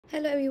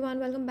Hello everyone,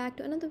 welcome back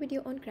to another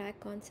video on crack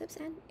concepts,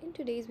 and in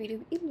today's video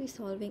we will be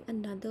solving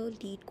another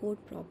lead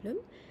code problem.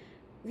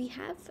 We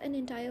have an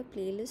entire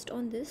playlist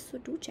on this, so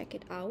do check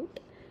it out.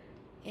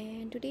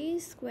 And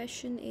today's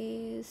question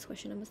is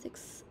question number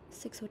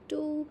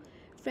 602.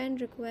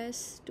 Friend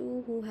requests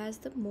to who has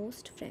the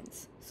most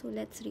friends. So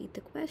let's read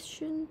the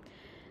question.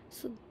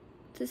 So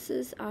this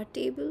is our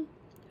table.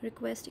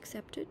 Request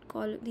accepted.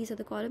 These are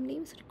the column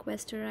names: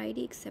 requester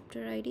ID,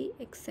 acceptor ID,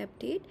 accept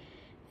date,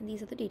 and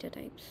these are the data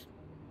types.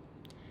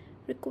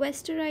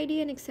 Requester ID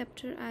and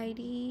acceptor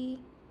ID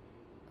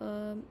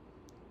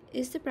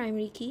is the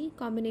primary key,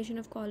 combination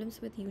of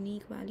columns with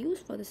unique values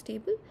for this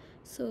table.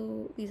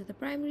 So these are the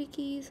primary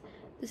keys.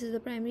 This is the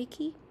primary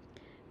key.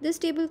 This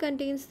table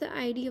contains the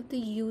ID of the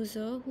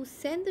user who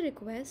sent the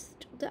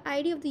request, the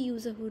ID of the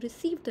user who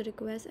received the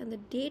request, and the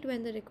date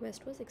when the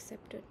request was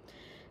accepted.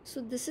 So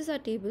this is our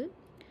table.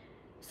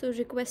 So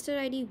requester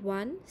ID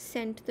 1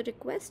 sent the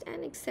request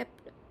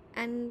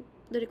and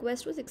the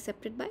request was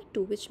accepted by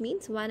 2, which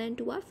means 1 and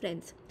 2 are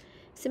friends.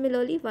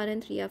 Similarly, 1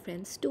 and 3 are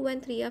friends, 2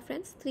 and 3 are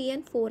friends, 3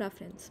 and 4 are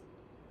friends.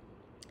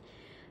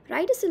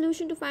 Write a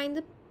solution to find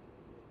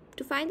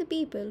the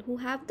people who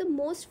have the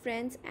most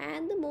friends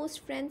and the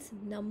most friends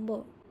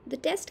number. The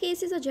test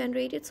cases are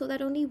generated so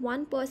that only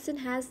one person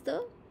has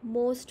the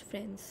most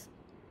friends.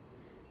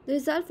 The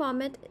result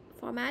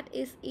format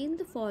is in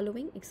the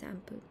following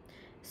example.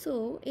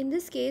 So in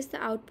this case,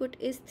 the output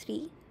is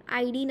 3.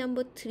 ID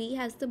number 3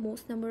 has the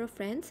most number of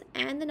friends,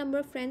 and the number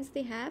of friends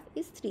they have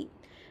is 3.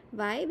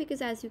 Why?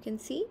 Because as you can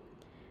see,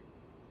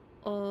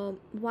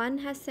 1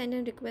 has sent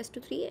a request to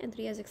 3 and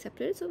 3 has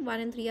accepted it. So 1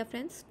 and 3 are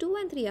friends, 2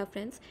 and 3 are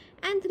friends,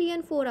 and 3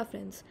 and 4 are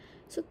friends.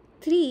 So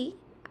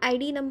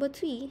ID number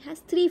 3 has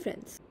 3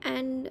 friends,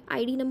 and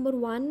ID number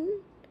 1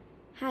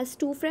 has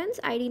 2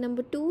 friends, ID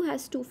number 2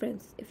 has 2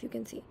 friends, if you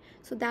can see.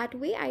 So that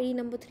way ID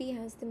number 3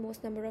 has the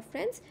most number of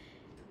friends.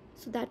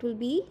 So that will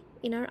be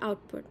in our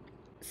output.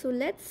 So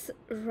let's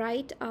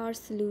write our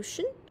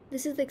solution.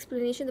 This is the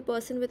explanation. The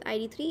person with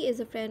ID 3 is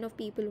a friend of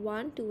people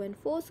 1, 2 and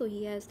 4. So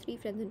he has 3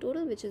 friends in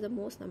total, which is the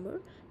most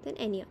number than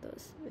any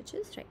others, which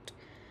is right.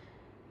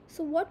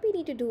 So what we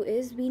need to do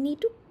is we need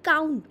to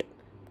count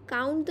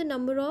the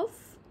number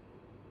of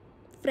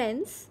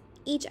friends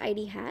each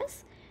ID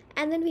has,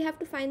 and then we have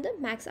to find the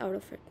max out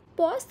of it.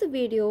 Pause the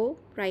video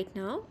right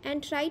now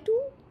and try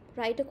to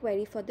write a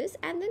query for this,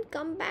 and then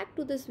come back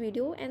to this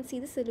video and see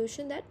the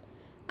solution that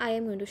I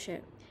am going to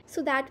share.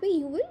 So that way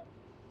you will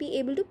be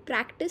able to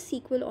practice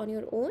SQL on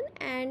your own,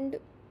 and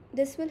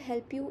this will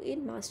help you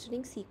in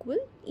mastering SQL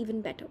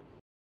even better.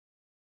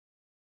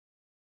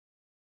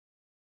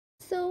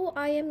 So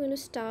I am going to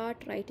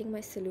start writing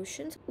my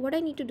solutions. What I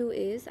need to do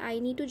is I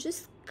need to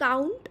just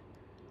count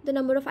the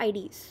number of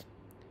IDs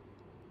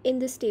in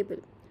this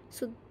table.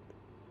 So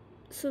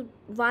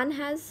one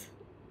has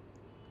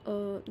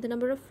the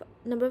number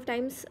of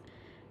times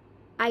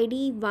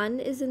ID 1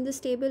 is in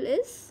this table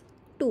is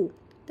 2.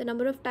 The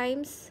number of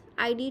times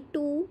ID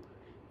 2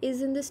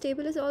 is in this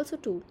table is also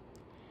 2.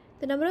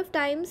 The number of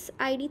times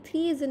ID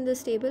 3 is in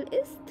this table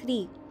is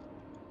 3.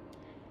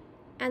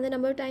 And the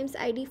number of times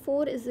ID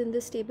 4 is in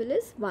this table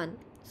is 1.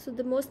 So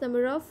the most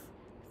number of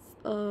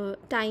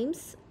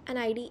times an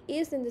ID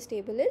is in this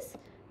table is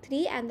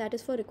 3, and that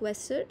is for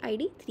requester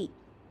ID 3.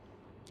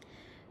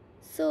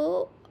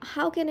 So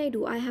how can I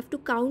do? I have to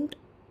count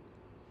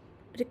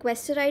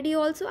requester ID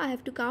also, I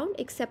have to count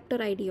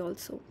acceptor ID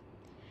also,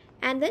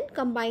 and then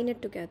combine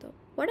it together.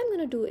 What I'm going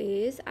to do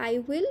is I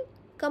will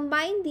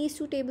combine these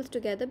two tables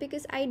together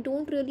because I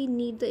don't really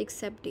need the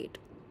accept date.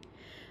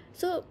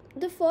 So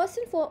the first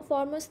and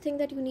foremost thing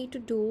that you need to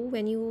do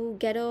when you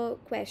get a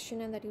question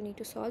and that you need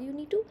to solve, you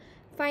need to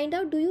find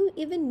out, do you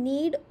even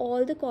need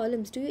all the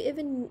columns? Do you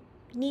even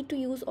need to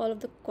use all of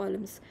the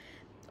columns?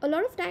 A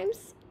lot of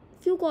times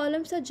few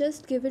columns are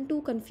just given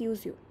to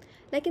confuse you.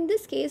 Like in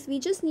this case, we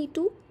just need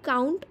to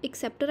count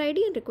acceptor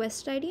ID and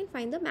requester ID and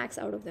find the max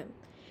out of them.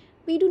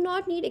 We do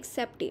not need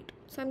accept date,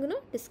 so I'm going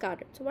to discard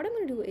it. So what I'm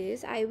going to do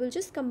is I will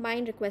just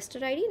combine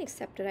requester ID and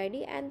acceptor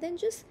ID and then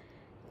just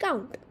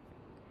count.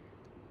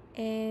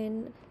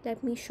 And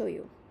let me show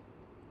you.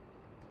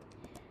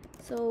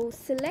 So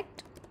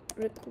select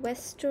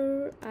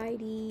requester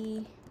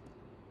ID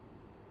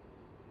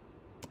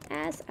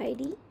as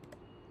ID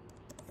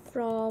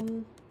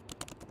from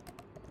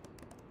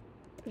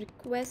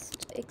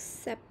request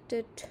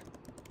accepted.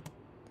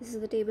 This is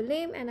the table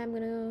name, and I'm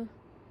gonna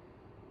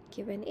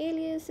give an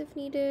alias if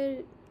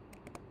needed,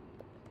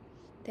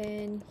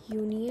 then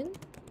union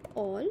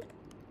all,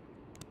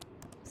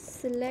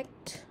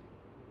 select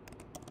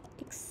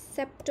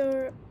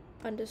acceptor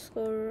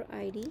underscore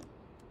ID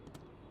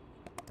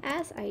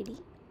as ID.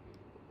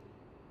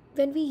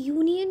 When we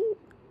union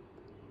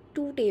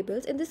two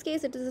tables, in this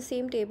case it is the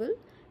same table,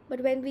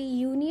 but when we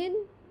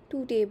union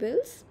two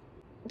tables,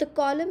 the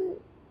column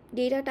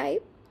data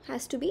type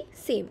has to be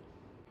same,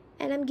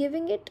 and I'm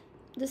giving it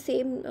the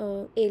same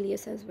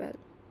alias as well,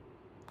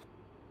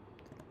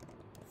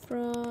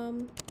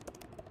 from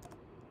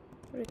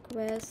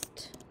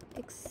request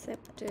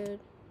accepted,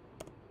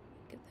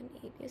 give an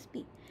alias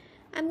B.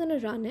 I'm gonna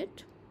run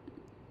it.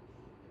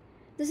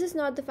 This is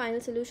not the final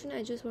solution.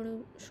 I just want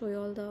to show you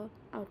all the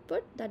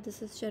output that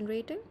this is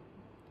generating.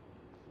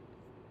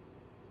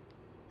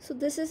 So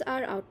this is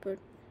our output.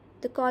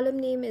 The column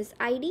name is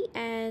ID,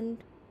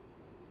 and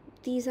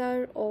these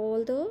are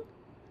all the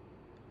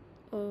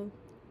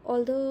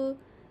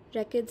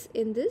records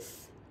in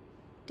this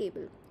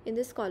table, in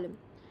this column.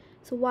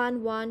 So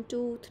 1 1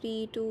 2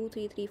 3 2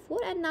 3 3 4,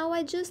 and now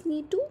I just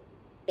need to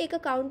take a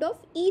count of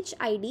each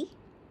ID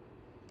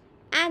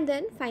and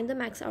then find the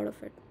max out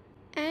of it.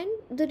 And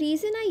the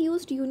reason I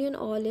used union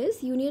all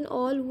is union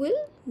all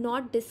will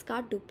not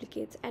discard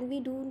duplicates, and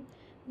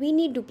we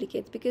need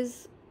duplicates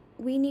because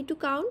we need to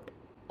count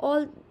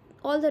all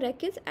the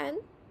records and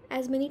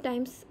as many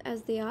times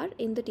as they are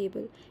in the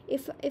table.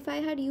 If I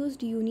had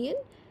used union,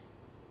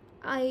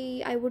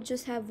 I would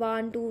just have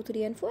 1 2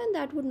 3 and 4, and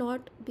that would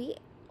not be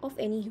of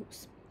any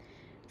use.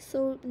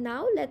 So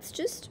now let's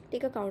just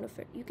take a count of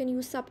it. You can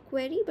use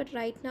subquery, but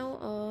right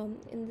now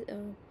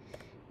in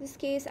this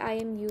case I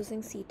am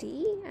using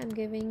CTE. I'm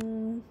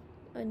giving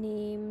a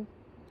name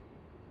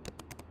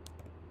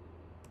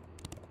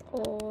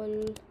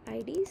all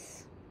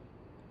IDs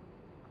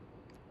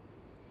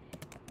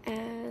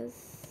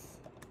as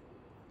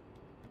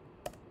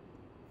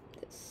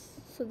this.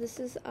 So this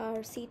is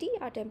our CT,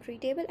 our temporary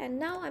table, and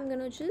now I'm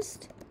gonna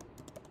just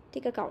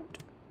take a count.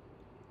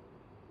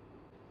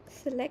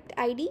 Select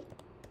ID,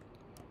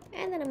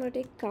 and then I'm going to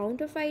take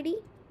count of ID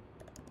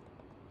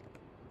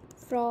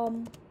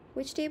from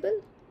which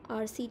table?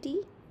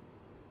 RCT,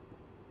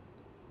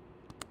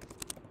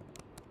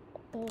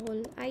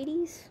 all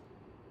IDs,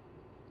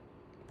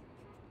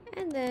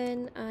 and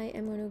then I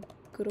am going to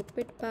group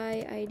it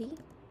by ID.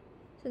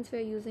 Since we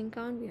are using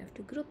count, we have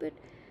to group it.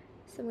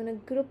 So I'm going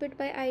to group it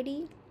by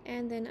ID,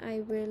 and then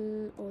I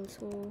will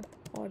also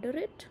order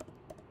it.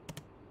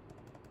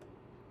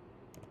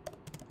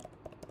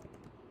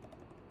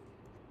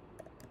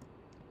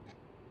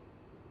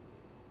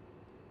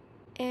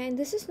 And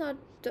this is not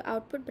the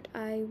output, but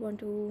I want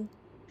to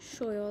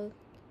show you all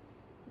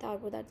the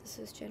output that this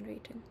is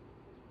generating.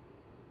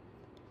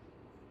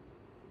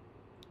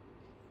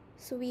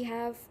 So we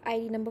have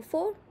ID number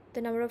 4.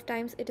 The number of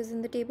times it is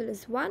in the table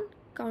is 1.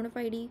 Count of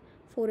ID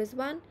 4 is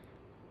 1.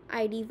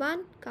 ID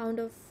 1, count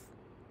of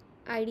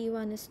ID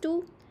 1 is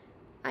 2.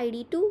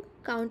 ID 2,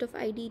 count of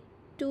ID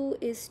 2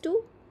 is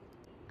 2.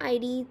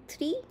 ID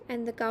 3,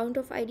 and the count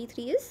of ID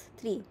 3 is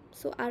 3.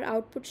 So our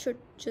output should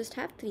just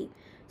have 3.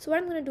 So what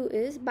I'm going to do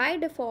is, by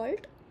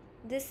default,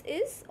 this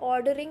is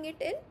ordering it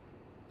in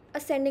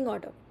ascending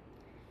order.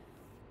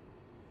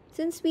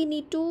 Since we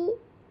need to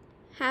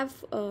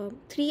have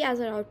 3 as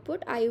our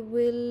output, I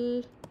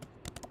will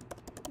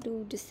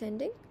do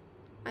descending.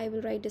 I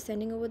will write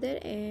descending over there,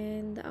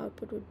 and the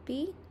output would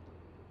be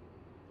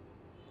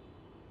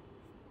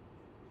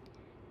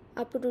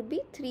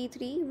 3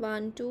 3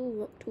 1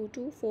 2 2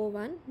 2 4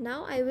 1.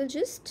 Now I will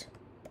just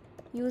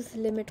use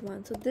limit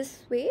 1. So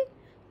this way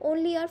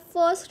only our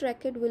first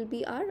record will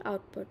be our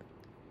output.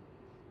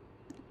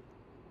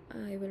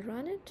 I will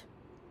run it.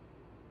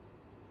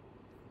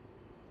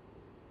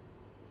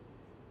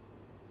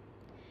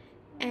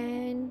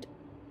 And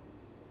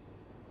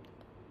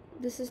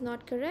this is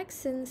not correct,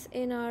 since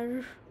in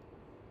our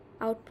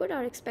output,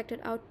 our expected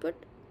output,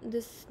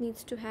 this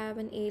needs to have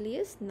an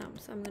alias num.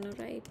 So I'm going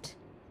to write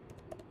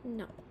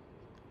num.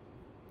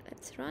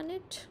 Let's run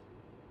it.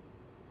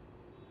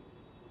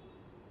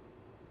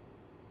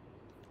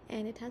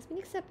 And it has been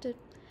accepted.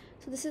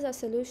 So this is our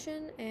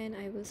solution, and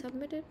I will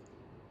submit it.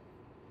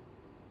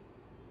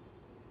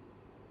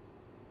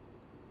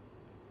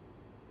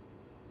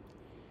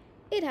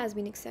 It has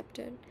been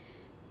accepted.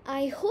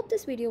 I hope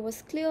this video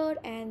was clear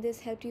and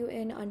this helped you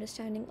in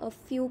understanding a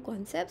few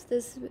concepts.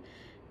 This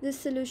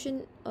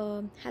solution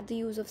had the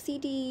use of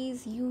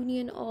CTEs,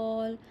 union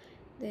all,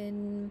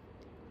 then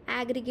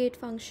aggregate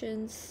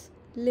functions,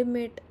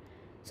 limit.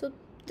 So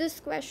this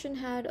question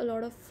had a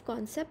lot of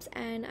concepts,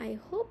 and I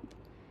hope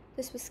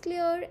this was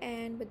clear.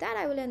 And with that,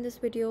 I will end this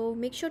video.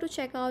 Make sure to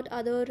check out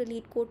other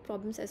LeetCode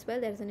problems as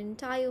well. There's an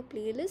entire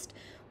playlist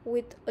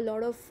with a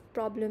lot of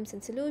problems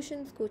and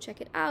solutions. Go check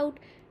it out.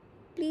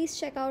 Please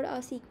check out our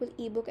SQL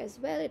ebook as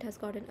well. It has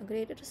gotten a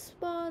great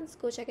response.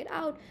 Go check it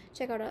out.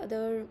 Check out our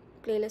other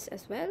playlists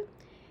as well.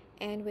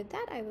 And with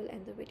that, I will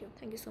end the video.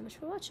 Thank you so much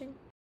for watching.